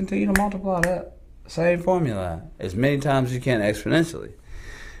and just continue to multiply that same formula as many times as you can exponentially.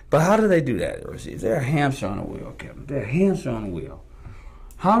 But how do they do that? They're a hamster on a wheel, Kevin. They're a hamster on a wheel.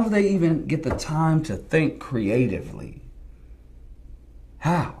 How do they even get the time to think creatively?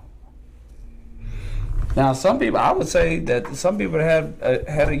 How? Now, some people, I would say that some people had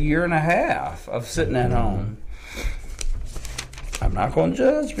a year and a half of sitting at home. I'm not going to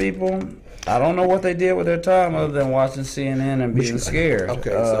judge people. I don't know what they did with their time other than watching CNN and being scared.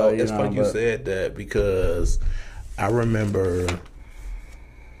 Okay, so it's funny you said that because I remember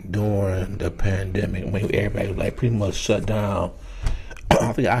during the pandemic when everybody was like pretty much shut down,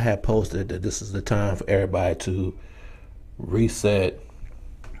 I think I had posted that this is the time for everybody to reset,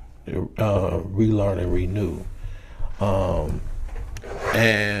 relearn, and renew.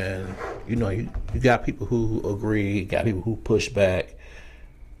 And you know, you got people who agree, got people who push back,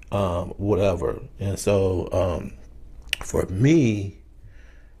 whatever. And so for me,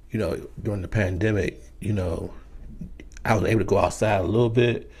 you know, during the pandemic, you know, I was able to go outside a little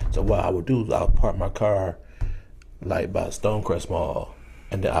bit. So what I would do is I would park my car like by Stonecrest Mall,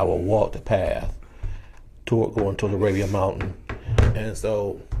 and then I would walk the path going toward the Arabia Mountain. And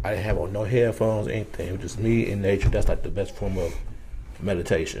so I didn't have on no headphones, anything. It was just me in nature. That's like the best form of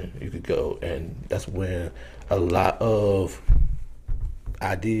meditation you could go. And that's when a lot of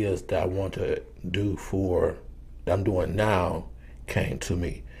ideas that I want to do that I'm doing now came to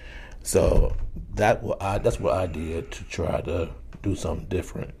me. So that's what I did to try to do something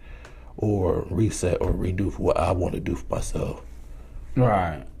different or reset or redo for what I want to do for myself.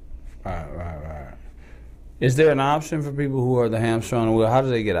 Right. Is there an option for people who are the hamster on the wheel? How do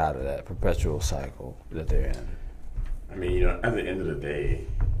they get out of that perpetual cycle that they're in? I mean, you know, at the end of the day,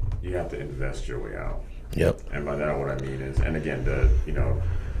 you have to invest your way out. Yep. And by that, what I mean is, and again,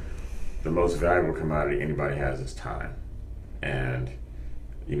 the most valuable commodity anybody has is time. And,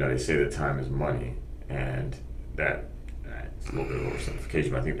 you know, they say that time is money, and that it's a little bit of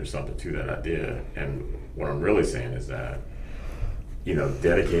oversimplification, but I think there's something to that idea. And what I'm really saying is that, you know,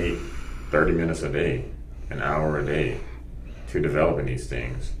 dedicate 30 minutes a day, an hour a day to developing these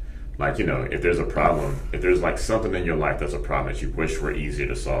things. Like, you know, if there's a problem, if there's like something in your life that's a problem that you wish were easier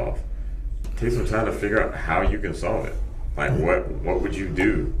to solve, take some time to figure out how you can solve it. Like, what would you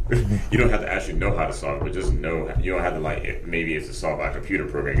do? You don't have to actually know how to solve it, but just know. You don't have to, like, maybe it's to solve a computer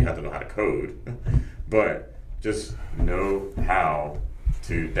program, you have to know how to code. But just know how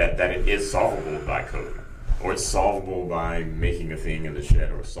to, that it is solvable by code. Or it's solvable by making a thing in the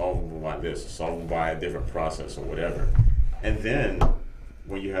shed, or solvable by this, or solvable by a different process, or whatever. And then,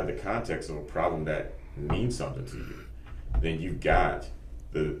 when you have the context of a problem that means something to you, then you've got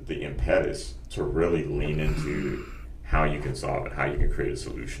the impetus to really lean into how you can solve it, how you can create a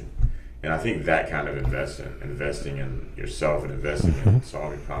solution. And I think that kind of investing in yourself and investing in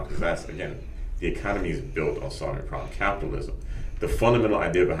solving problems, because that's, again, the economy is built on solving problems. Capitalism, the fundamental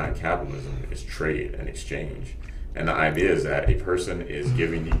idea behind capitalism is trade and exchange. And the idea is that a person is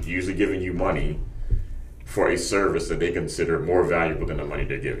usually giving you money for a service that they consider more valuable than the money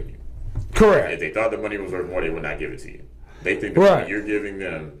they're giving you. Correct. If they thought the money was worth more, they would not give it to you. They think the money you're giving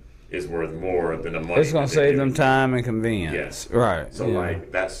them is worth more than the money. It's going to save them time and convenience. Yes. Right. So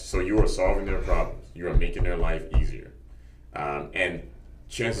so you are solving their problems. You are making their life easier. And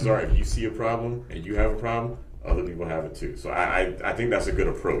chances are, if you see a problem and you have a problem, other people have it too. So I think that's a good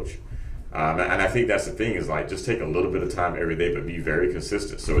approach. And I think that's the thing is, like, just take a little bit of time every day, but be very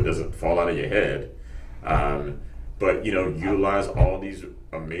consistent so it doesn't fall out of your head. But, you know, utilize all these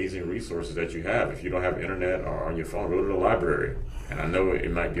amazing resources that you have. If you don't have internet or on your phone, go to the library. And I know it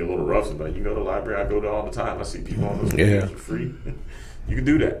might be a little rough, but you can go to the library. I go to all the time. I see people on those videos for free. You can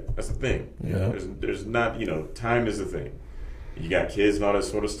do that. That's the thing. Yeah. There's not, you know, time is the thing. You got kids and all that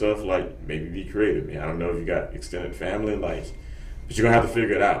sort of stuff, like, maybe be creative. I don't know if you got extended family, like, but you're going to have to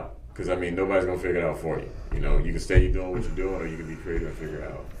figure it out. Because, I mean, nobody's going to figure it out for you. You know, you can stay doing what you're doing, or you can be creative and figure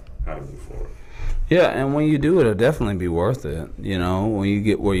out how to move forward. Yeah, and when you do it, it'll definitely be worth it, you know, when you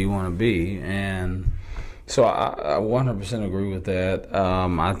get where you want to be. And so I 100% agree with that.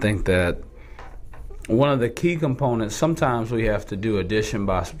 I think that one of the key components, sometimes we have to do addition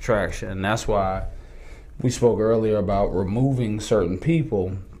by subtraction. And that's why we spoke earlier about removing certain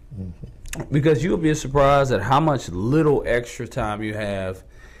people, because you'll be surprised at how much little extra time you have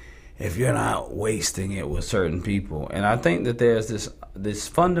if you're not wasting it with certain people. And I think that there's this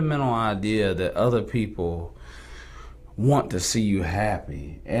fundamental idea that other people want to see you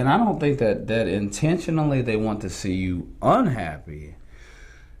happy. And I don't think that intentionally they want to see you unhappy.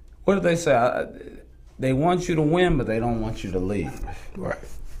 What do they say? They want you to win, but they don't want you to leave. Right.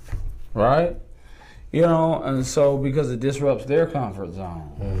 Right? You know, and so because it disrupts their comfort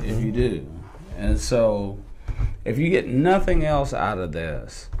zone if you do. And so if you get nothing else out of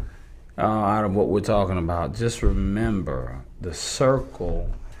this, out of what we're talking about, just remember the circle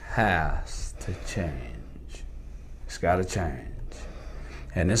has to change. It's got to change.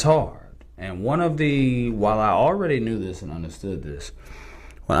 And it's hard. And while I already knew this and understood this,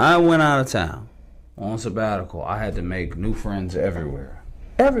 when I went out of town on sabbatical, I had to make new friends everywhere.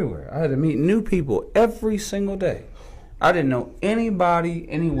 Everywhere. I had to meet new people every single day. I didn't know anybody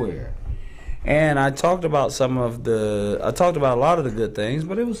anywhere. And I talked about a lot of the good things,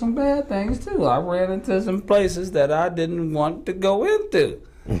 but it was some bad things too. I ran into some places that I didn't want to go into,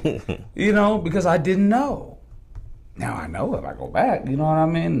 you know, because I didn't know. Now I know if I go back, you know what I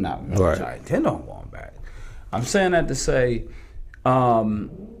mean? Not right. I intend on going back. I'm saying that to say,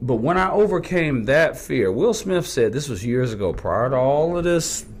 but when I overcame that fear, Will Smith said, this was years ago, prior to all of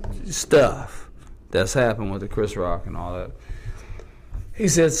this stuff that's happened with the Chris Rock and all that. He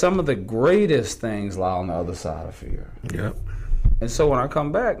said some of the greatest things lie on the other side of fear. Yep. And so when I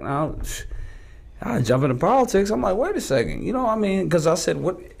come back now, I jump into politics. I'm like, wait a second, you know what I mean? Because I said,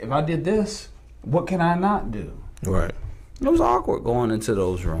 what if I did this? What can I not do? Right. It was awkward going into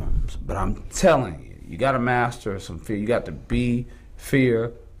those rooms, but I'm telling you, you got to master some fear. You got to be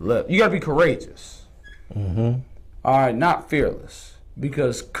fearless. You got to be courageous. Mm-hmm. All right, not fearless,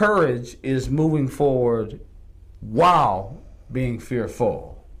 because courage is moving forward while being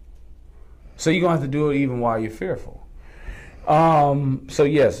fearful. So you're going to have to do it even while you're fearful. So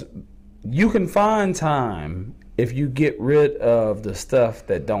yes, you can find time if you get rid of the stuff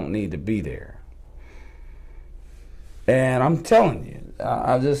that don't need to be there. And I'm telling you,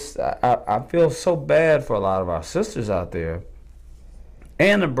 I feel so bad for a lot of our sisters out there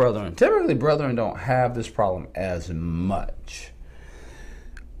and the brethren. Typically, brethren don't have this problem as much.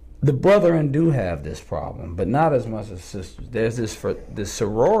 The brethren do have this problem, but not as much as sisters. There's this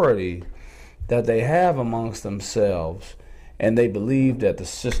sorority that they have amongst themselves, and they believe that the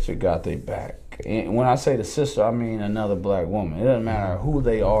sister got their back. And when I say the sister, I mean another black woman. It doesn't matter who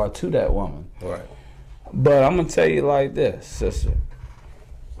they are to that woman. Right. But I'm going to tell you like this, sister.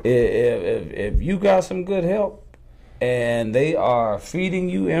 If you got some good help and they are feeding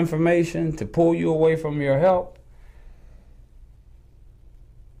you information to pull you away from your help,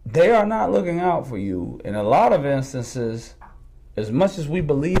 they are not looking out for you. In a lot of instances, as much as we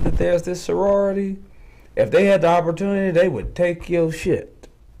believe that there's this sorority, if they had the opportunity, they would take your shit.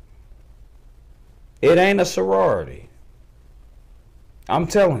 It ain't a sorority. I'm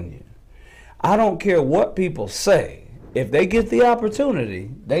telling you. I don't care what people say. If they get the opportunity,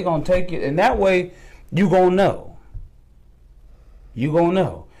 they going to take it. And that way, you going to know. You going to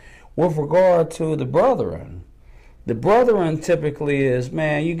know. With regard to the brethren typically is,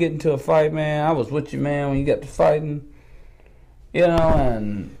 man, you get into a fight, man. I was with you, man, when you got to fighting. You know,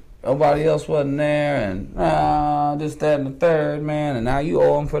 and nobody else wasn't there. And this, that, and the third, man. And now you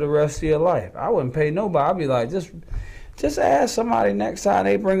owe them for the rest of your life. I wouldn't pay nobody. I'd be like, just ask somebody next time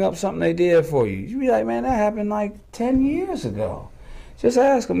they bring up something they did for you. You be like, man, that happened like 10 years ago. Just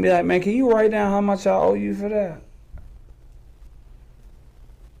ask them. Be like, man, can you write down how much I owe you for that?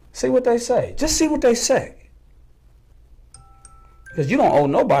 See what they say. Just see what they say. Because you don't owe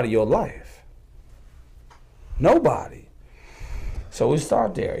nobody your life. Nobody. So we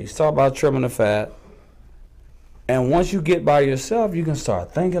start there. You start by trimming the fat. And once you get by yourself, you can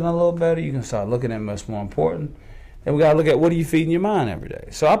start thinking a little better. You can start looking at what's more important. And we got to look at what are you feeding your mind every day.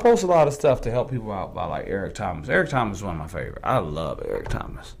 So I post a lot of stuff to help people out by like Eric Thomas. Eric Thomas is one of my favorite. I love Eric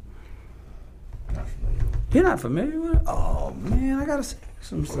Thomas. You're not familiar with it? Oh, man, I got to say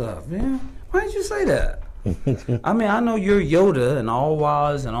some stuff, man. Why didn't you say that? I mean, I know you're Yoda and all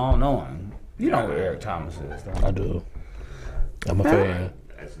wise and all knowing. You know who Eric Thomas is, don't you? I do. I'm a fan.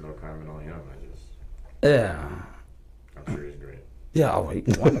 That's no comment on him. Yeah. I'm sure he's great. Yeah, oh,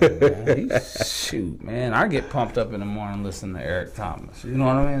 he's wonderful, man. Shoot, man. I get pumped up in the morning listening to Eric Thomas. You know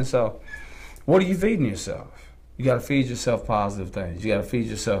what I mean? So, what are you feeding yourself? You got to feed yourself positive things. You got to feed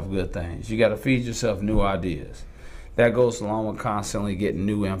yourself good things. You got to feed yourself new ideas. That goes along with constantly getting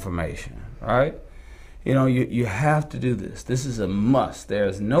new information, right? You know, you have to do this. This is a must.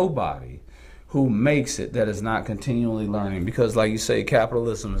 There's nobody who makes it that is not continually learning, because like you say,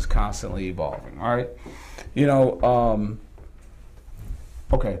 capitalism is constantly evolving. All right, you know,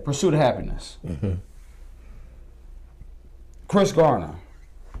 okay, Pursuit of Happiness. Chris Garner,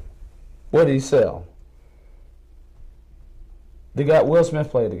 what did he sell? The guy, Will Smith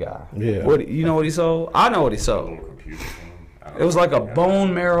played the guy. Yeah. What, you know what he sold? I know what he A sold. little computer thing. It was like a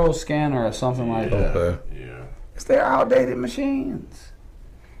bone marrow scanner or something like that. Okay. Yeah. It's their outdated machines.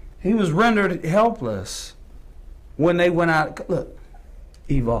 He was rendered helpless when they went out. Look,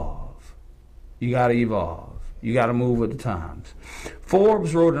 evolve. You got to evolve. You got to move with the times.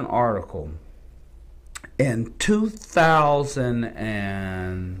 Forbes wrote an article in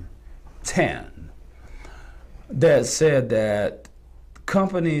 2010 that said that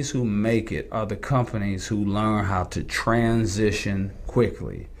companies who make it are the companies who learn how to transition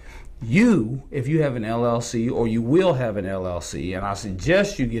quickly. You, if you have an LLC, or you will have an LLC, and I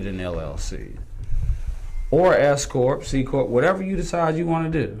suggest you get an LLC, or S Corp, C Corp, whatever you decide you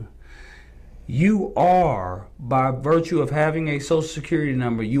want to do, you are, by virtue of having a Social Security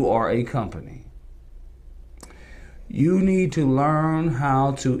number, you are a company. You need to learn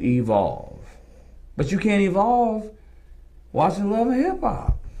how to evolve. But you can't evolve watching Love and Hip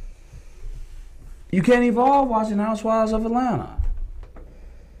Hop. You can't evolve watching Housewives of Atlanta.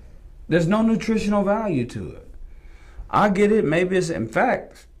 There's no nutritional value to it. I get it. Maybe it's, in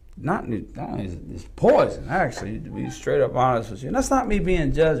fact, it's poison, actually, to be straight up honest with you. And that's not me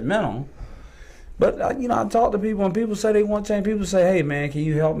being judgmental. But, you know, I talk to people, and people say they want change. People say, hey, man, can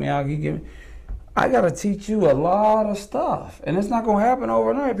you help me out? Can you give me? I got to teach you a lot of stuff. And it's not going to happen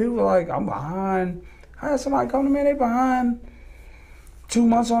overnight. People are like, I'm behind. I had somebody come to me, and they behind 2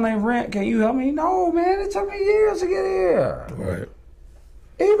 months on their rent. Can you help me? No, man, it took me years to get here. Right.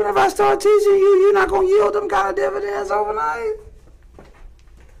 Even if I start teaching you, you're not going to yield them kind of dividends overnight.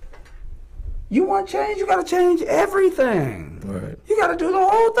 You want change, you got to change everything. Right. You got to do the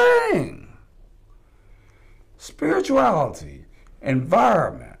whole thing. Spirituality,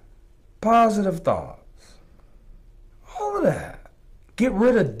 environment, positive thoughts, all of that. Get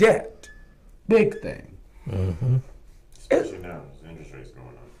rid of debt. Big thing. Especially now, there's interest rates going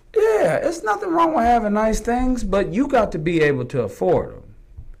up. Yeah, it's nothing wrong with having nice things, but you got to be able to afford them.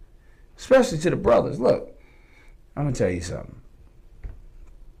 Especially to the brothers. Look, I'm going to tell you something.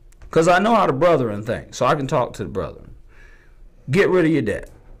 Because I know how the brethren think, so I can talk to the brethren. Get rid of your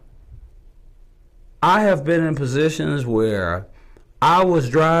debt. I have been in positions where I was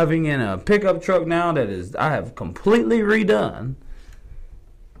driving in a pickup truck now that I have completely redone.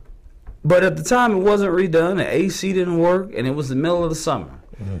 But at the time it wasn't redone, the AC didn't work, and it was the middle of the summer.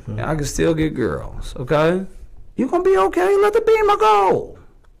 And I could still get girls, okay? You're going to be okay. Let the Beamer go.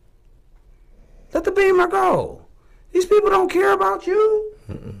 Let the Beamer go. These people don't care about you.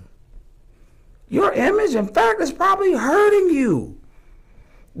 Your image, in fact, is probably hurting you.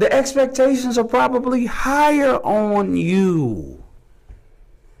 The expectations are probably higher on you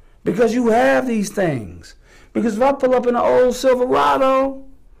because you have these things. Because if I pull up in an old Silverado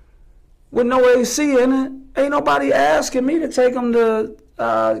with no AC in it, ain't nobody asking me to take them to,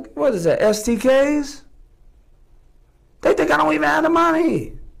 what is that, STKs? They think I don't even have the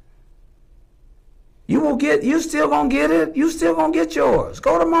money. You still gonna get it. You still gonna get yours.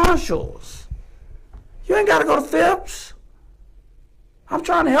 Go to Marshall's. You ain't gotta go to Phipps. I'm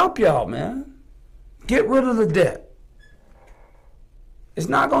trying to help y'all, man. Get rid of the debt. It's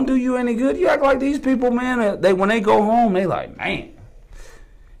not gonna do you any good. You act like these people, man, when they go home, they like, man.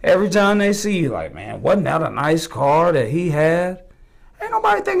 Every time they see you, like, man, wasn't that a nice car that he had? Ain't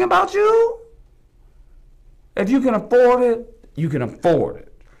nobody thinking about you. If you can afford it, you can afford it.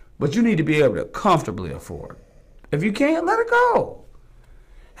 But you need to be able to comfortably afford it. If you can't, let it go.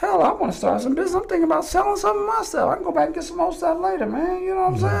 Hell, I want to start some business. I'm thinking about selling some of my stuff. I can go back and get some more stuff later, man. You know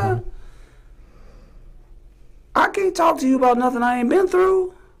what I'm saying? I can't talk to you about nothing I ain't been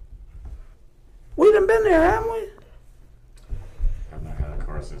through. We done been there, haven't we? I've not had a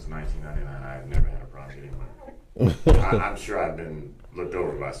car since 1999. I've never had a problem getting one. I'm sure I've been looked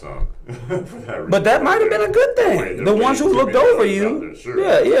over by some for that reason. But that might have been a good thing. The ones who looked over you.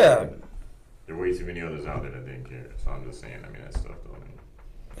 Sure. Yeah. There were way too many others out there that didn't care. So I'm just saying, I mean, that stuff don't.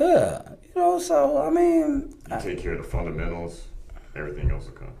 Yeah. You know, so, I mean. You take care of the fundamentals, everything else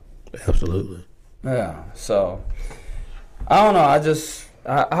will come. Absolutely. Yeah. So, I don't know.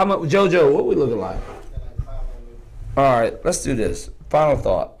 How much, JoJo, what we looking like? All right, let's do this. Final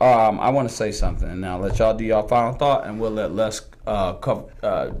thought. I want to say something, and now let y'all do y'all final thought, and we'll let Les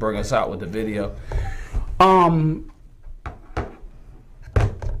bring us out with the video.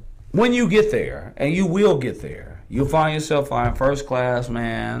 When you get there, and you will get there, You'll find yourself flying first class,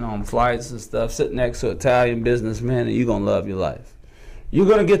 man, on flights and stuff, sitting next to Italian businessmen, and you're going to love your life. You're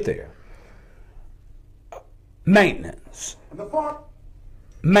going to get there. Maintenance.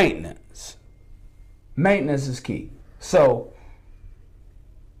 Maintenance. Maintenance is key. So,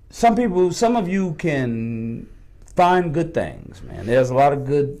 some of you can find good things, man. There's a lot of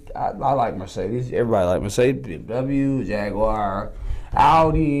good, I like Mercedes. Everybody like Mercedes, BMW, Jaguar,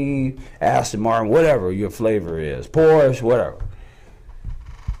 Audi, Aston Martin, whatever your flavor is, Porsche, whatever.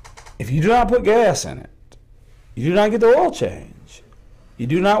 If you do not put gas in it, you do not get the oil change, you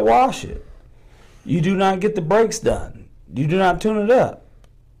do not wash it, you do not get the brakes done, you do not tune it up,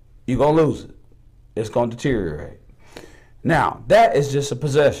 you're going to lose it. It's going to deteriorate. Now, that is just a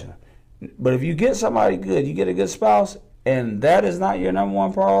possession. But if you get somebody good, you get a good spouse, and that is not your number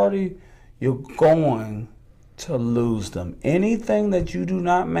one priority, you're going to lose them. Anything that you do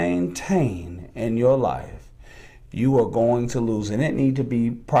not maintain in your life, you are going to lose. And it needs to be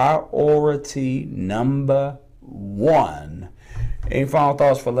priority number one. Any final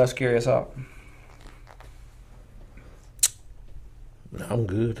thoughts for Let's Carry Us Out? I'm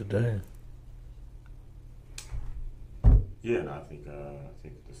good today. Yeah, and I think the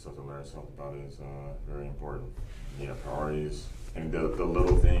stuff that Larry talked about is very important. Yeah, priorities and the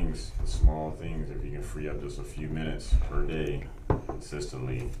little things, the small things. If you can free up just a few minutes per day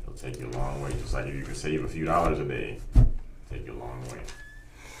consistently, it'll take you a long way. Just like if you can save a few dollars a day, it'll take you a long way.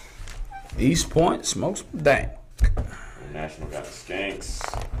 East Point smokes dank. National got the skanks.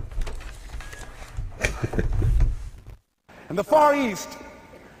 In the Far East,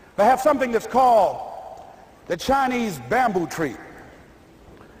 they have something that's called the Chinese bamboo tree.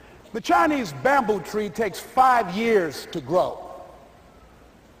 The Chinese bamboo tree takes 5 years to grow.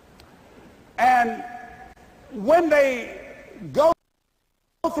 And when they go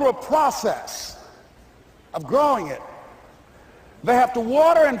through a process of growing it, they have to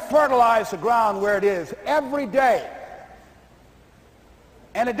water and fertilize the ground where it is every day.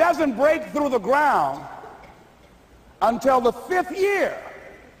 And it doesn't break through the ground until the 5th year.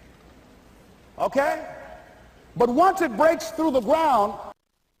 Okay? But once it breaks through the ground,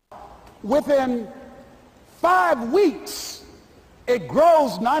 within 5 weeks, it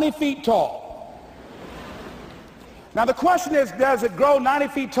grows 90 feet tall. Now the question is, does it grow 90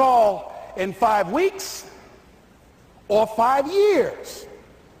 feet tall in 5 weeks or 5 years?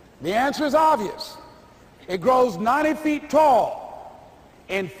 The answer is obvious. It grows 90 feet tall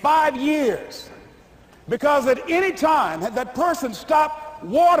in 5 years. Because at any time had that person stopped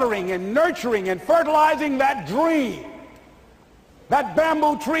watering and nurturing and fertilizing that dream, that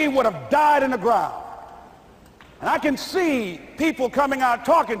bamboo tree would have died in the ground. And I can see people coming out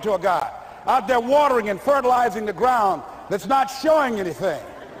talking to a guy out there watering and fertilizing the ground that's not showing anything.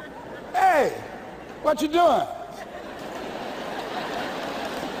 Hey, what you doing?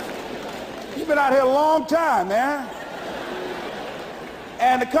 You've been out here a long time, man.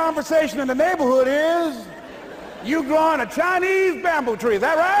 And the conversation in the neighborhood is, you growing a Chinese bamboo tree, is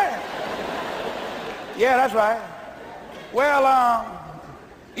that right? Yeah, that's right. Well,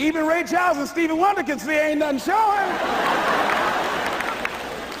 even Ray Charles and Stevie Wonder can see ain't nothing showing.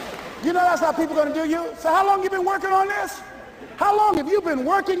 You know that's how people are going to do you? So how long you been working on this? How long have you been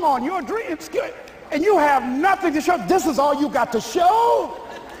working on your dreams? And you have nothing to show. This is all you got to show.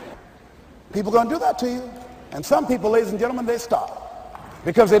 People are going to do that to you. And some people, ladies and gentlemen, they stop.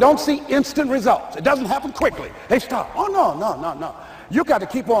 Because they don't see instant results. It doesn't happen quickly. They stop. Oh, no. You got to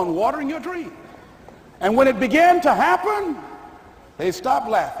keep on watering your dream. And when it began to happen, they stopped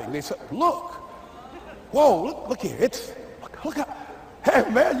laughing. They said, look. Whoa, look here. Look how. Hey,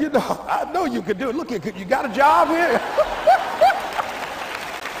 man, you know, I know you can do it. Look here, you got a job here?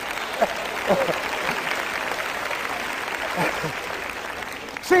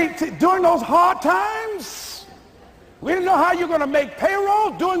 See, during those hard times, we didn't know how you're going to make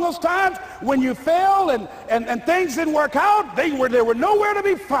payroll. During those times when you failed and things didn't work out, they were nowhere to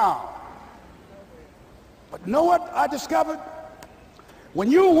be found. But you know what I discovered? When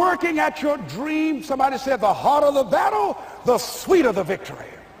you're working at your dream, somebody said the harder the battle, the sweeter the victory.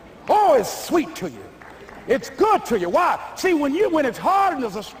 Oh, it's sweet to you. It's good to you. Why? See, when it's hard and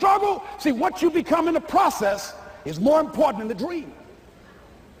there's a struggle, see, what you become in the process is more important than the dream.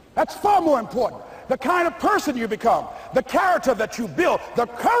 That's far more important. The kind of person you become, the character that you build, the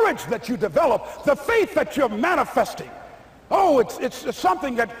courage that you develop, the faith that you're manifesting. Oh, it's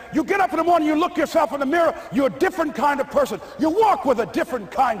something that you get up in the morning, you look yourself in the mirror, you're a different kind of person. You walk with a different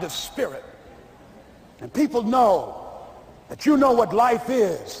kind of spirit. And people know that you know what life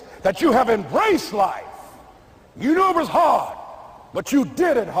is, that you have embraced life. You knew it was hard, but you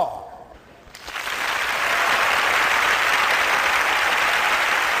did it hard.